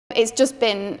It's just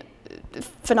been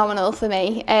phenomenal for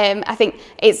me. I think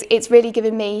it's really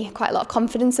given me quite a lot of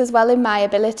confidence as well in my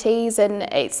abilities, and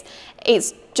it's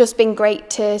just been great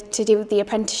to do the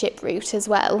apprenticeship route as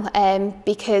well,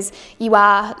 because you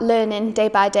are learning day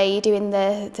by day. You're doing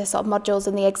the sort of modules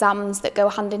and the exams that go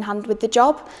hand in hand with the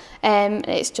job, and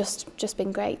it's just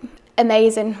been great.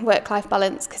 Amazing work-life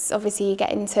balance, because obviously you're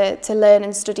getting to learn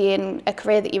and study in a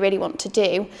career that you really want to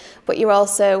do, but you're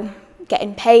also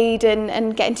getting paid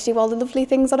and getting to do all the lovely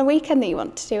things on a weekend that you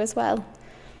want to do as well.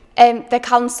 The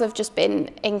council have just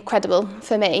been incredible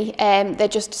for me. They're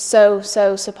just so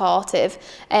supportive,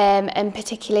 and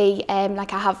particularly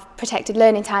like I have protected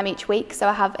learning time each week, so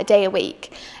I have a day a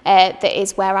week that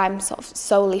is where I'm sort of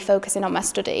solely focusing on my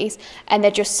studies, and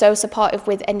they're just so supportive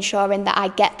with ensuring that I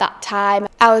get that time.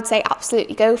 I would say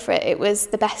absolutely go for it. It was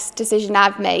the best decision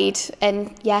I've made,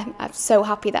 and yeah, I'm so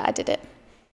happy that I did it.